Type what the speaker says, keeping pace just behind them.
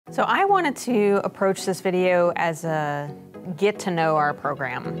So I wanted to approach this video as a get to know our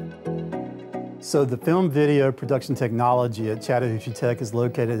program. So the Film Video Production Technology at Chattahoochee Tech is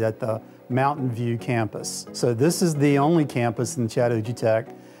located at the Mountain View campus. So this is the only campus in Chattahoochee Tech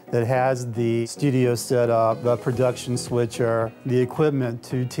that has the studio set up, the production switcher, the equipment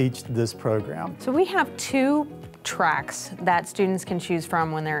to teach this program. So we have two tracks that students can choose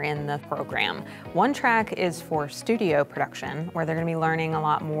from when they're in the program. One track is for studio production, where they're going to be learning a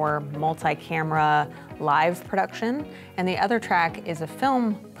lot more multi-camera live production, and the other track is a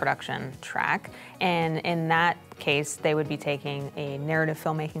film production track, and in that case they would be taking a narrative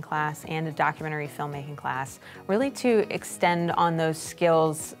filmmaking class and a documentary filmmaking class, really to extend on those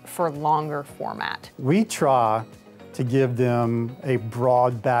skills for longer format. We try to give them a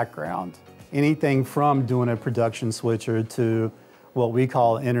broad background. Anything from doing a production switcher to what we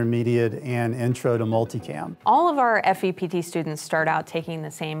call intermediate and intro to multicam. All of our FEPT students start out taking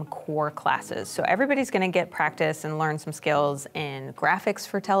the same core classes. So everybody's gonna get practice and learn some skills in graphics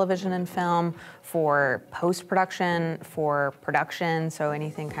for television and film, for post-production, for production, so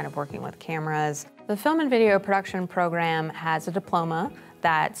anything kind of working with cameras. The Film and Video Production program has a diploma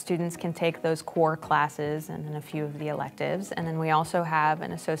that students can take those core classes and then a few of the electives. And then we also have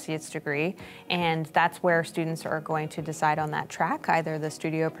an associate's degree, and that's where students are going to decide on that track, either the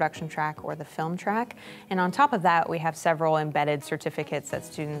studio production track or the film track. And on top of that, we have several embedded certificates that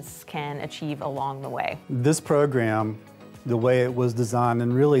students can achieve along the way. This program, the way it was designed,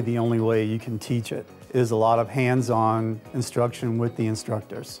 and really the only way you can teach it, is a lot of hands-on instruction with the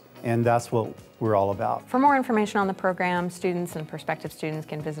instructors. And that's what we're all about. For more information on the program, students and prospective students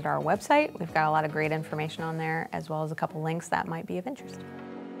can visit our website. We've got a lot of great information on there, as well as a couple links that might be of interest.